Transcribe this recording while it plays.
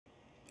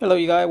Hello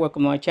you guys,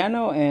 welcome to my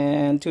channel,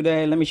 and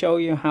today let me show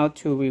you how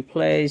to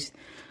replace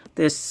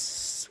this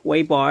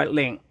sway bar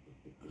link.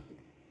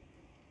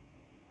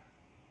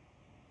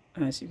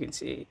 As you can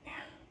see.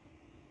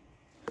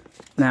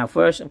 Now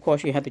first, of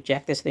course, you have to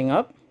jack this thing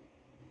up.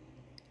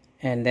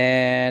 And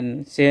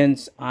then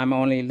since I'm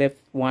only lift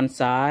one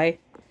side,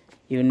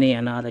 you need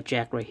another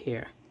jack right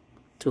here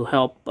to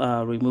help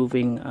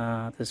removing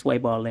the sway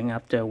bar link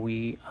after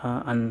we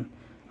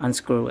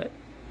unscrew it.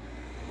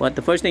 But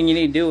the first thing you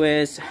need to do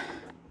is,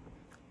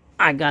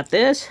 I got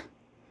this,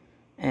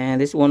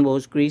 and this one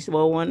was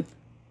Greaseable one.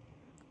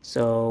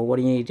 So what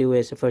you need to do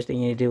is, the first thing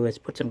you need to do is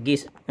put some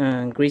grease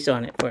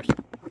on it first.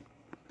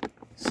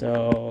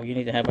 So you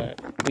need to have a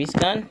grease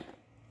gun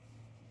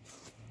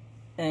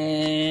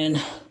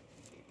and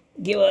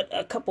give it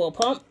a couple of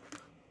pumps,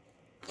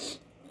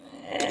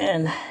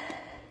 and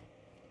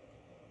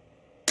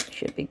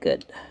should be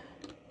good.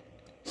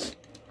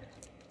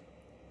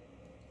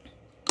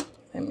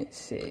 Let me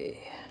see.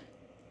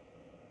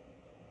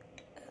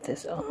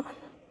 This on.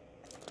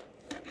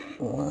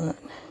 1,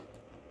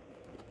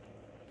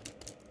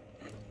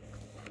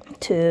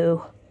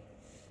 2,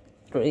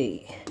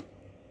 3.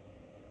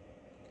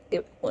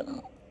 Give it one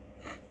more.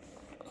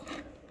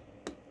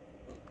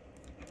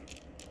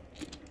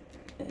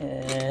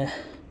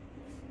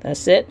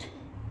 That's it.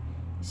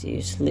 So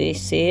you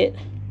see it.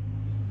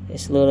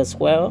 It's a little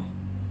swell.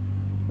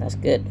 That's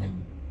good.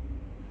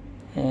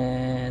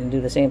 And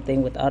do the same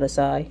thing with the other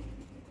side.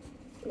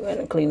 Go ahead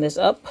and clean this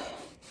up.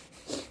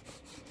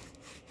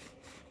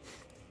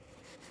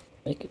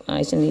 Make it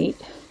nice and neat.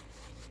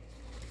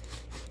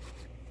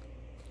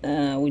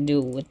 We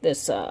do with this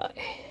side.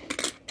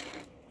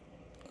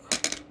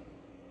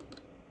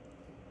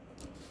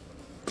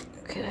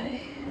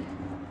 Okay.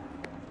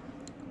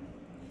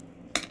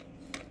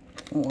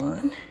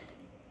 1,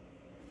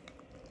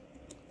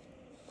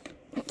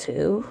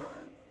 2,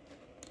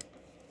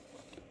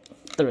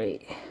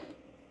 3.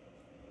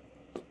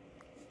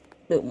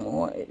 Do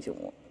more if you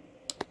want.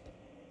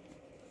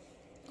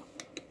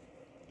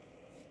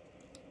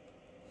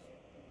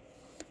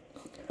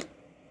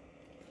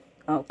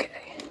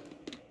 Okay,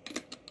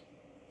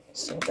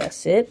 so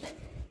that's it.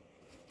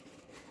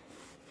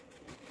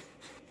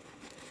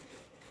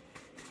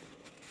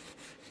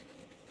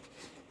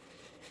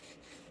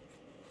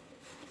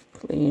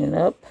 Clean it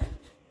up.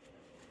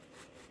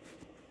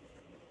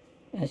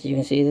 As you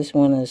can see, this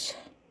one is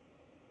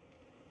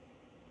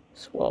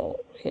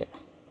swelled here.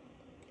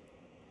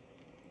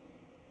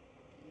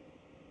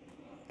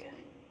 Okay,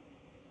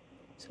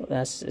 so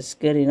that's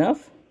good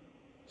enough.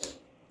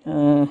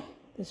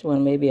 This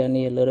one maybe I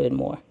need a little bit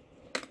more.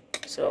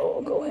 So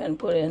I'll go ahead and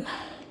put in.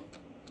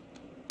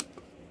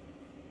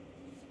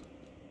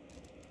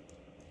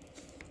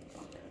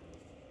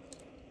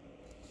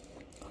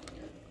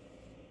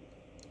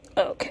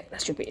 Okay,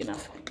 that should be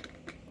enough.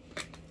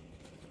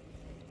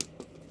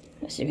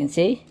 As you can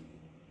see.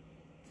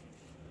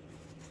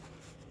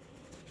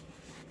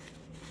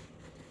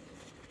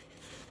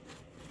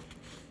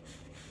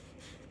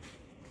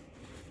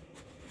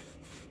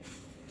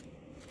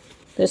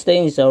 This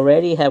thing is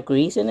already have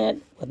grease in it,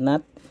 but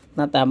not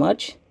that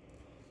much.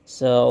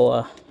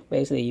 So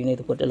basically you need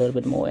to put a little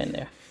bit more in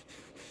there.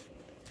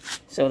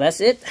 So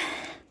that's it.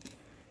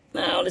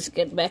 Now let's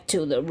get back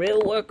to the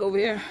real work over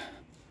here.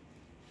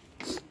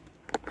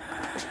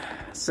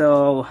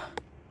 So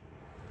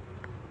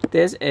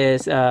this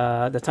is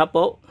the top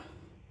bolt.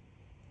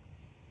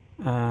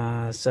 You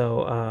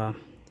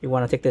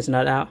want to take this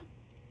nut out.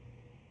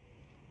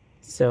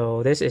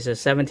 So this is a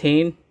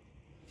 17.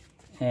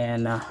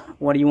 And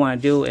what you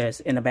want to do is,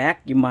 in the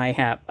back, you might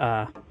have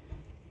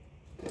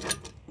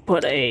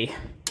put a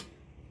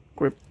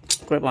grip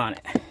on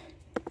it.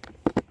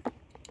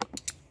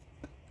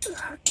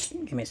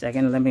 Give me a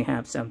second. Let me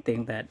have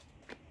something that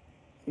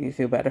you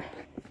feel better.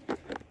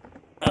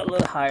 A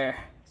little higher,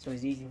 so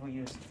it's easy for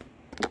you.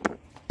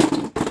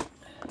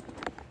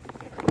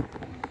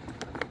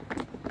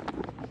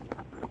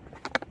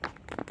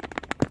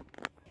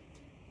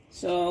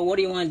 So what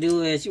you want to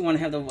do is, you want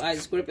to have the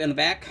vice grip in the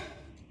back.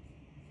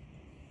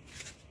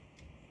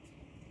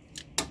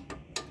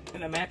 In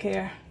the back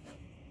here.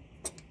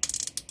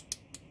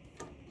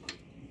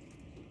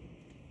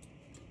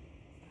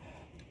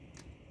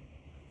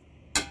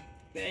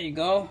 There you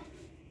go.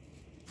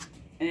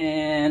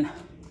 And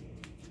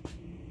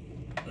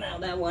now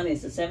that one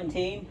is a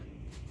 17.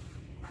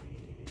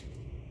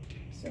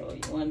 So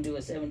you want to do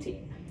a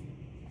 17.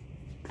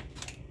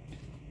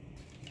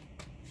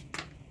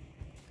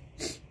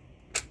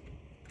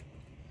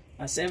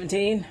 A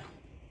 17.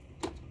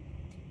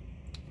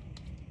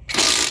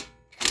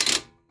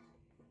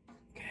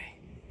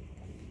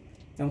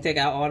 Don't take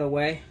out all the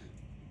way,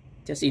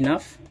 just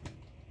enough.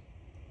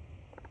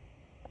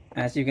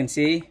 As you can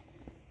see,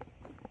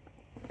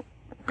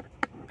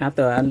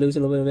 after I unloose a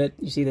little bit,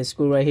 you see the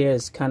screw right here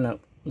is kind of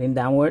lean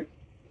downward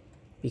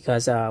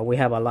because we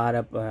have a lot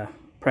of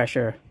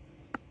pressure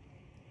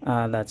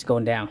that's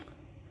going down.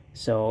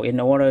 So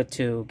in order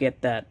to get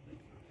that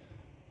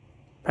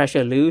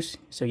pressure loose,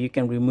 so you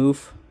can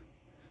remove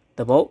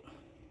the bolt,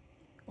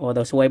 or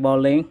the sway ball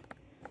link,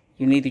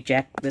 you need to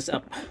jack this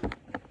up.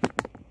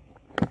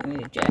 You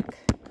need to jack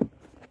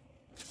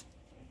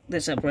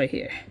this up right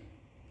here.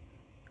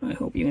 I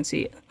hope you can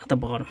see it at the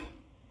bottom.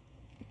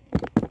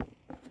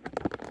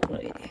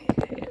 Right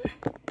here.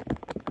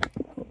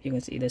 Hope you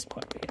can see this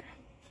part right here.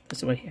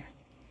 This right here.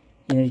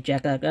 You need to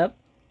jack that up.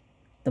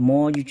 The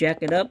more you jack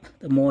it up,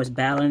 the more it's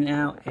balancing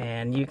out,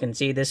 and you can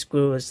see this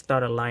screw is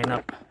starting to line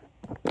up.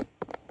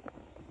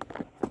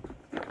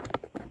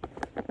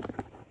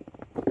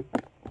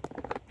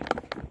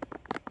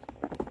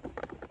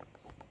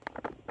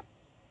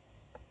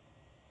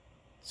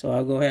 So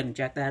I'll go ahead and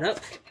jack that up.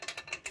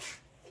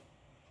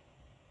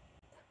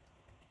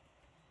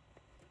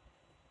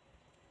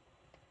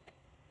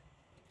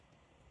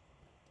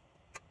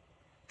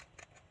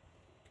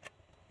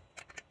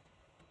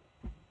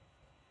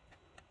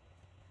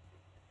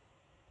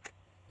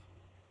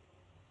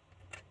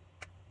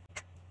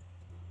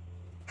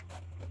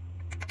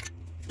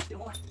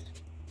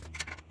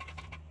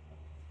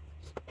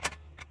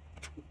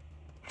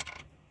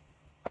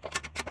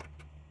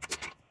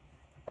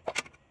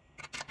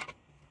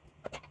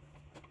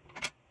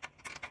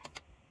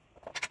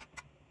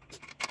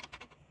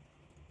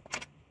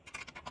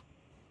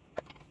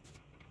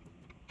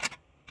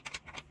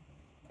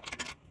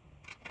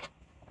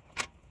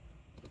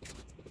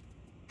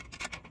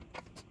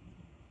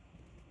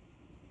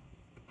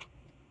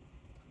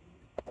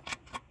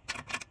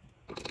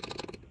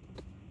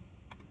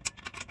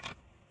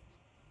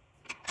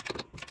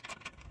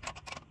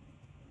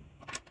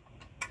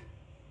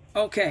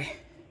 Okay,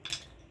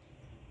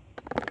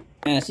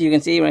 as you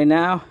can see right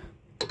now,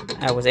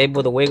 I was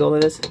able to wiggle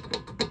this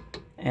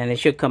and it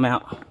should come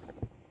out.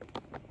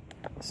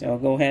 So I'll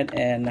go ahead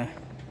and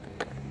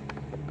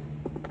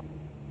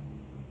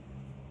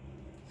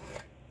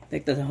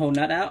take the whole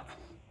nut out.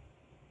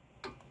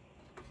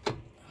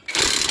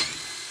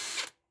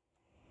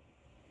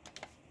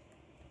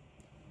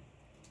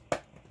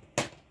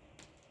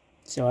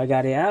 So I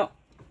got it out,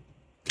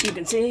 you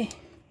can see.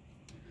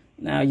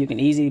 Now you can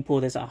easily pull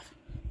this off.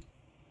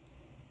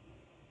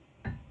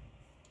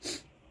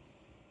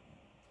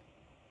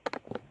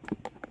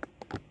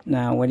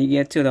 Now when you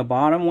get to the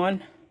bottom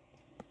one,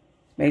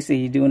 basically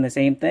you're doing the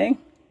same thing.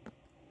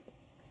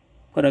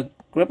 Put a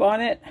grip on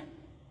it,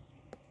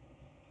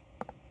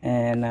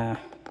 and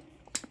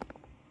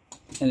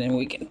then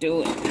we can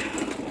do it.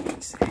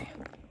 Let's see.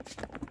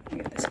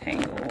 Get this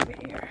angle over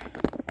here.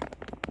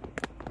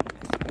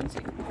 As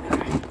you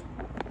can see.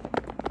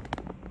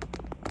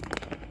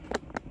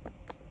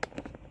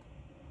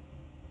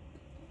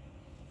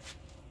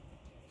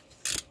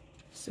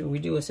 So we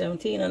do a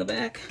 17 on the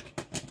back.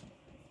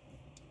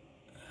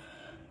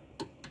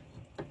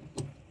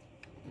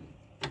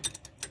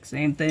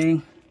 Same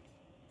thing.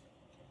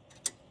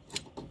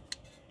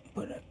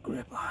 Put a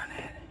grip on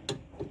it.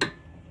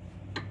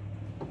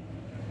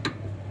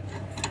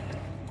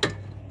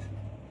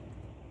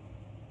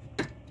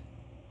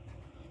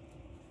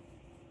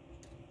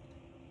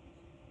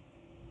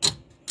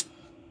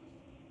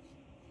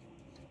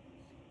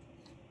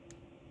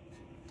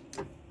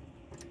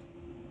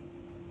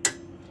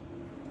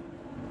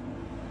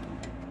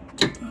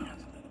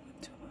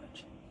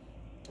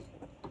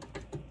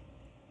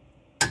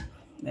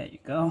 There you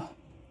go.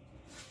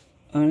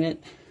 On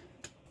it.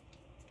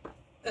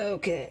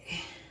 Okay.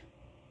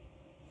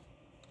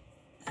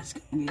 That's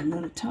gonna be a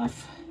little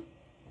tough.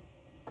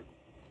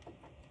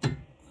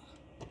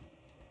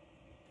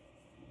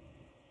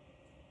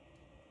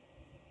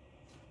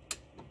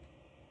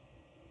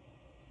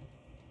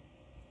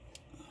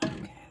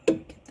 Okay, let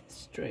me get this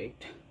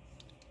straight.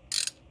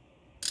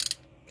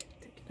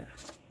 Take it out.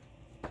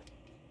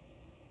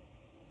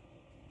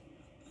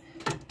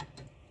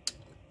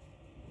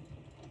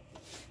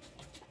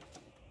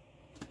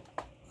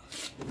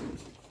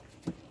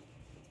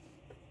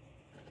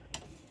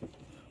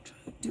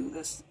 Do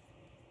this.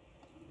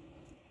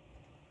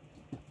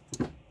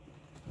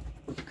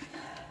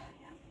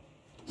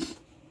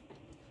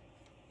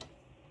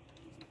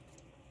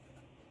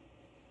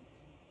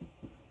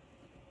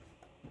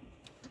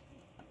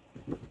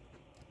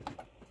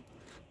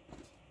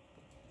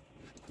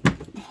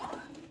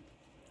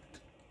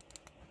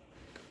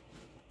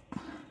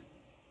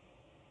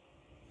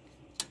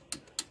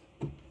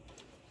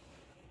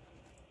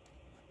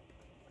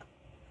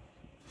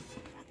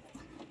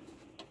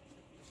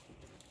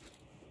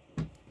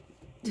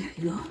 There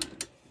you go.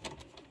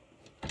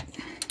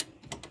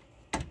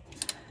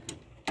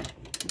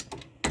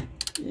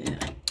 Yeah.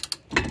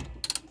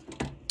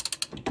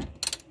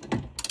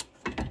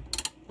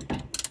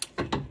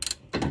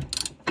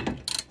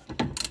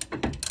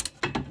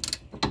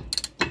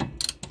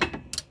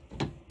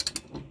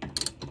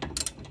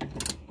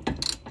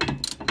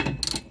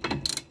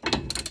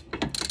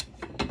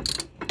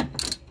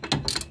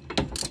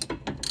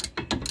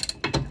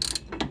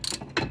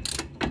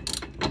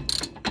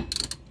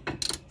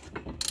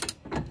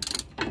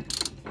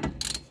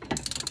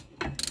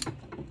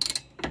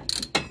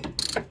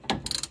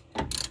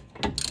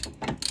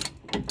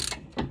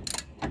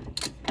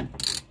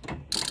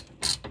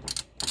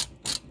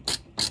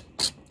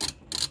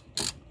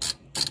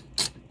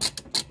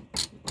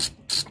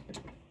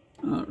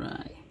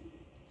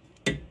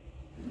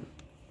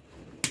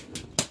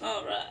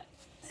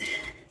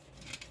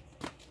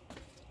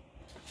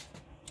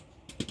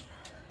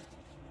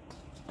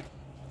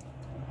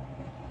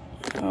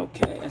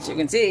 As you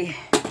can see,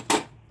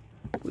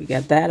 we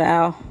got that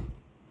out.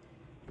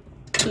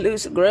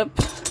 Loose grip.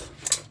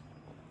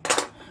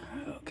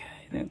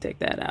 Okay, then take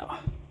that out.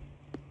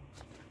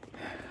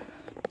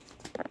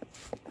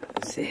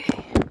 Let's see.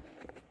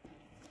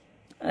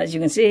 As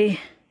you can see,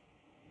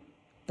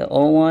 the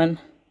old one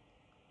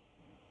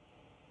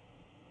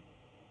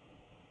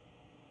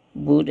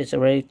boot is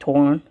already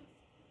torn.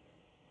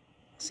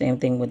 Same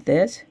thing with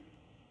this.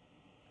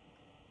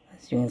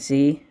 As you can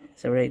see,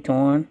 it's already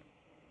torn,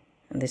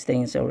 and this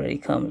thing is already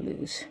come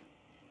loose.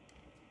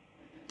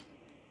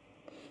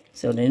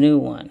 So the new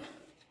one,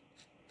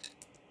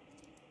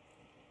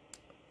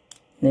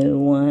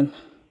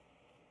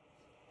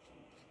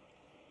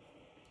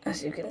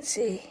 as you can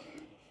see,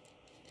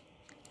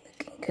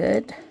 looking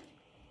good.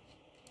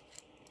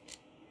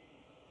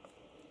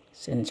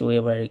 Since we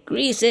already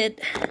greased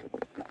it,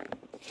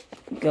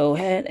 go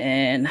ahead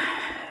and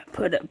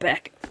put it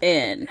back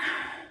in.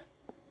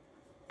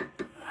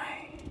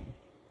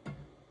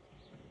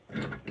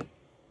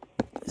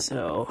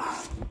 So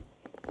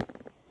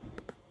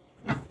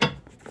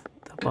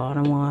the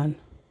bottom one,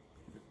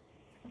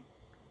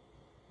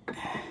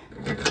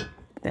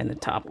 then the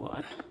top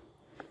one,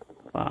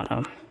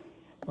 bottom,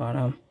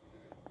 and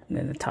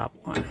then the top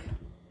one.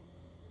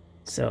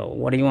 So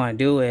what you want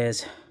to do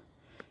is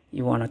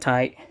you want to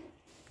tie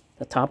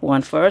the top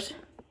one first.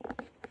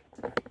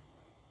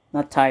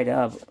 Not tied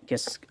up,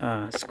 just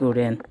screwed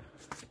in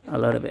a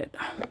little bit.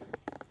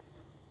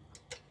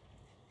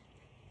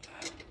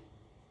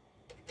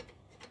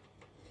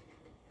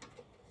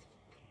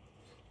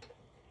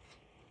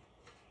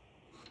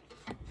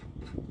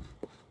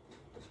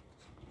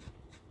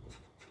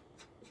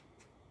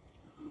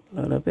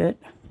 A little bit.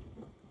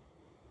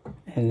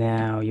 And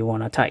now you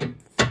want to tighten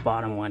the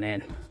bottom one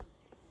in.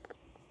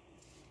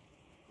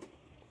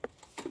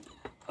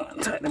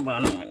 Tighten the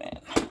bottom one in.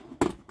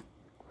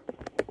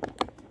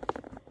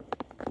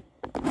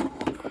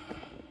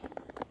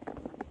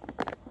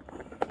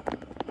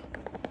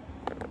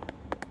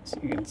 So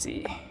you can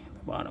see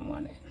the bottom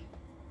one in.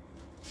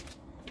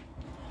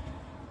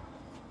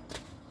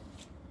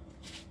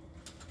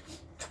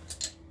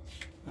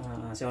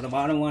 So the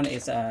bottom one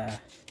is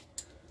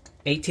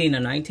 18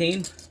 and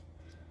 19.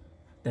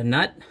 The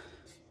nut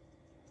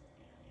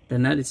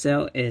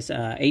itself is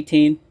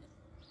 18,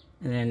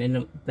 and then in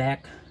the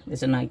back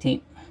is a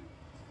 19.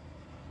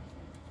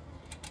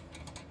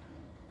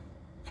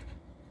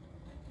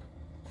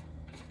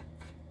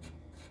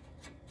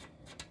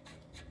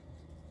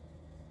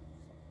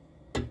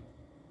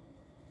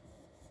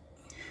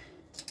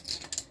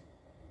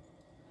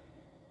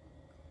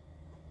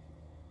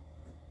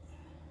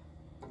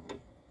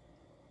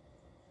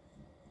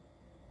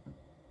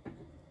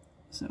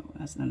 So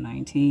that's the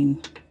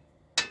 19.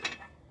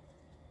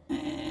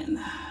 And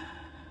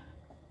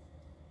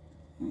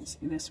let's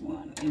see, this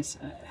one is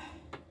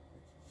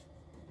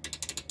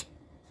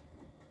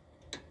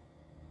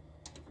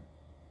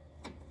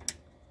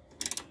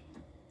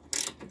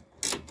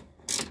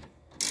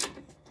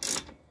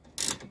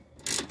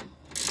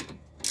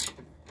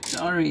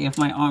sorry if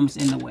my arm's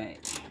in the way.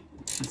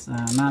 It's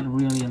not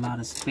really a lot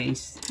of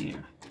space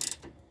here.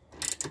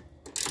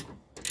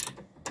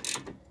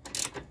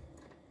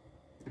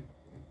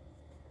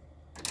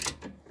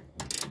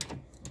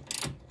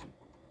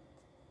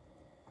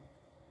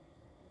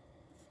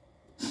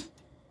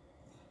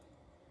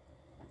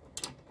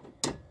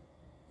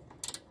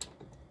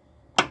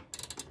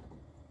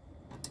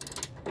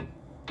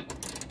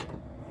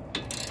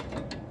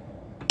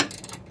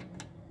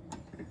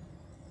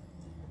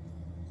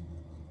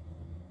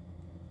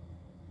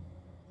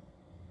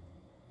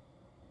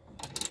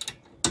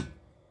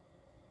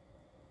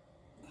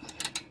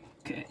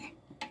 Okay,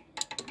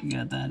 you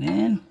got that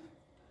in.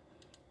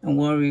 Don't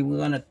worry, we're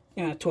gonna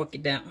torque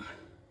it down.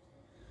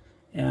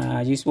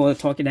 You're supposed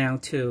to torque it down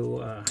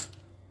to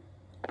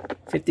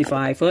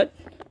 55 foot.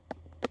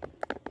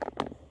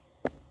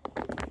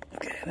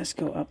 Okay, let's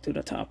go up to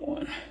the top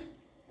one.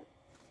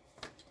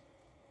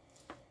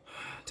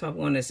 Top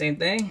one, the same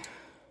thing.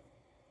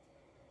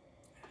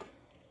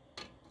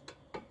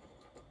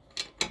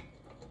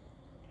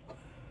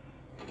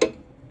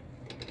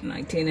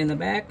 $19 in the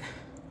back.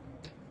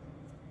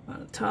 On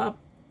the top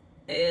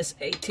is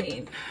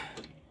 18.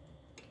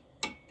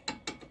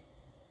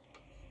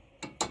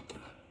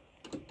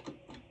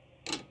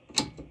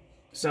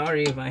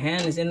 Sorry if my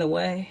hand is in the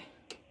way.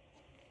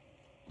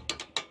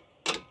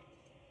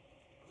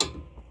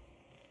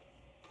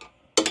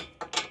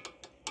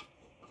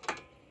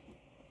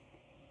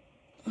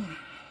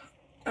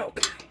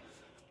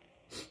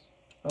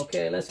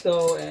 Okay, let's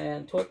go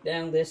and torque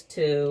down this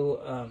to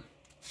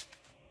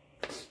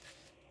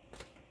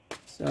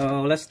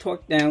so let's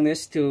torque down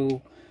this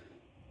to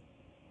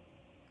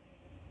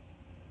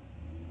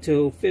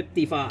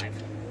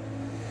 55.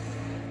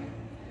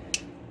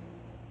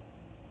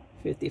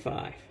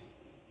 55.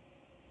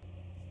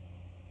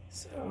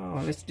 So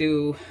let's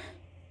do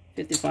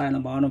 55 on the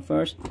bottom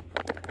first,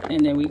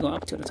 and then we go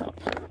up to the top.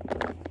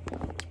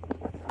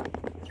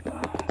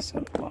 So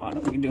the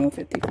bottom we're doing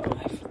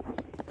 55.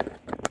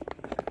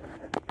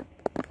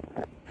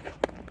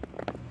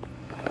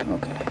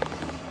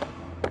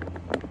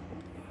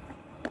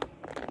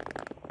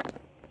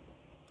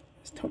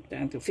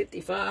 to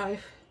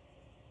 55.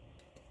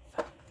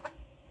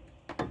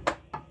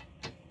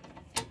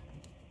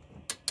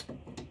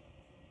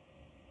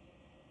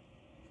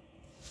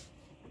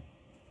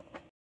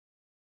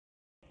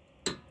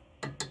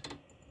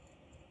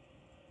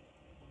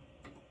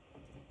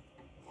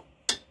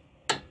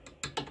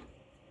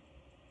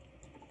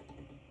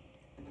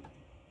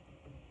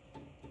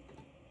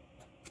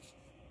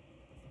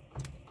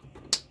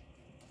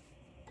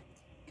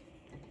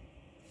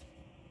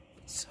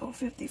 So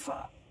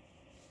 55.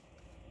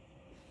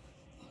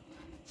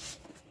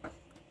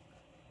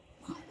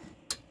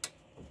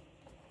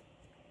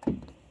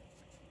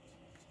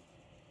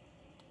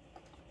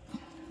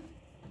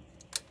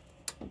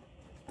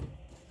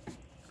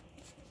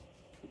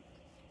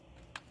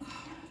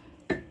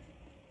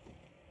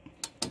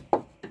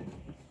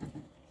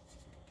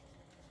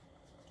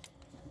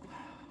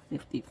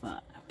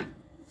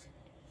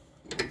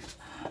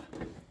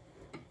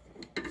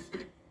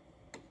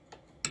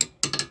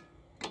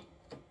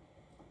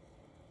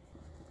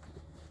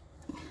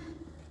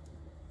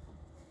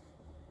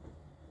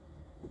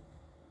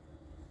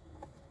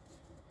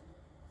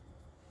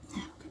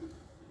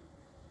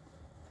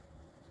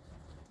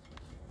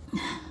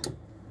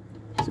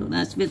 So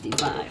that's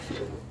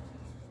 55.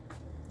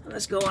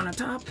 Let's go on the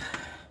top.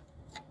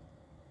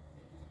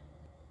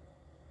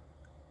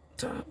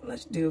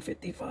 Let's do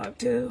 55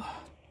 too.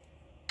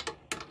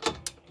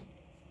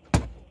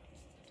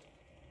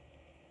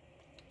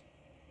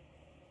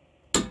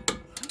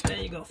 There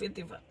you go,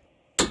 55.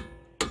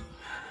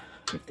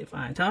 55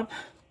 on top.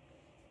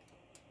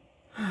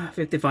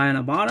 55 on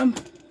the bottom.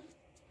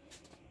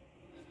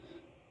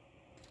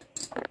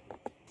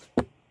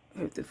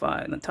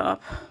 55 on the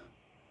top.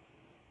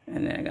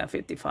 And then I got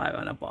 55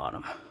 on the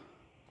bottom.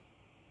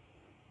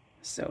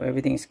 So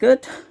everything's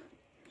good.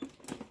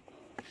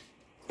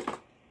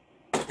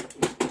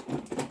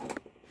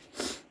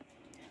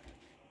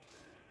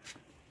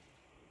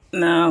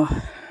 Now,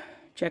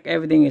 check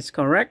everything is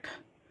correct.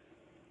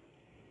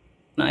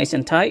 Nice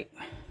and tight.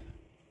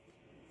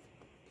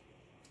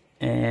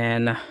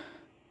 And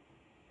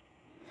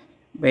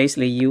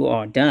basically you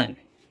are done.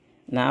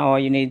 Now all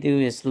you need to do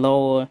is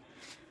lower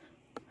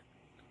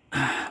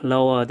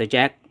the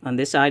jack on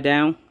this side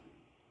down,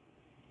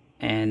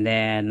 and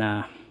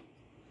then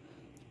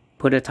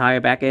put a tire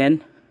back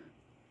in,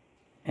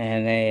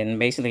 and then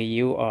basically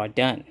you are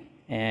done.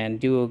 And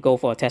go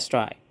for a test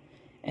drive.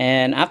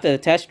 And after the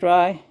test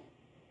drive,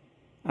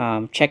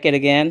 check it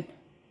again,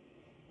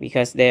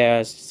 because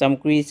there's some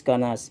grease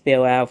gonna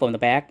spill out from the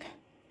back.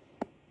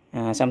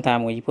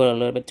 Sometimes when you put a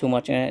little bit too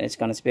much in it, it's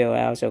gonna spill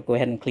out. So go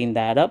ahead and clean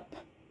that up,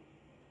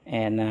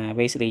 and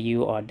basically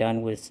you are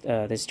done with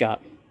this job.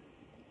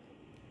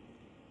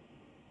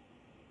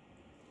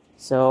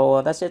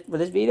 So that's it for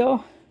this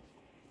video.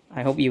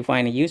 I hope you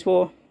find it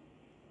useful,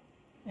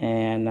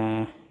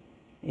 and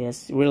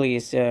it's really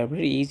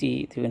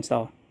easy to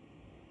install.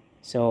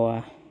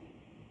 So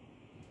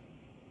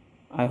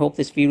I hope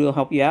this video will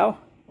help you out,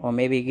 or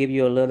maybe give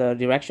you a little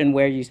direction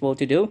where you're supposed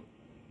to do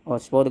or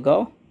supposed to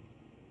go.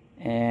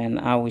 And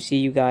I will see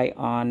you guys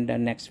on the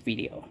next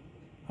video.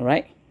 All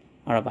right,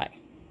 bye.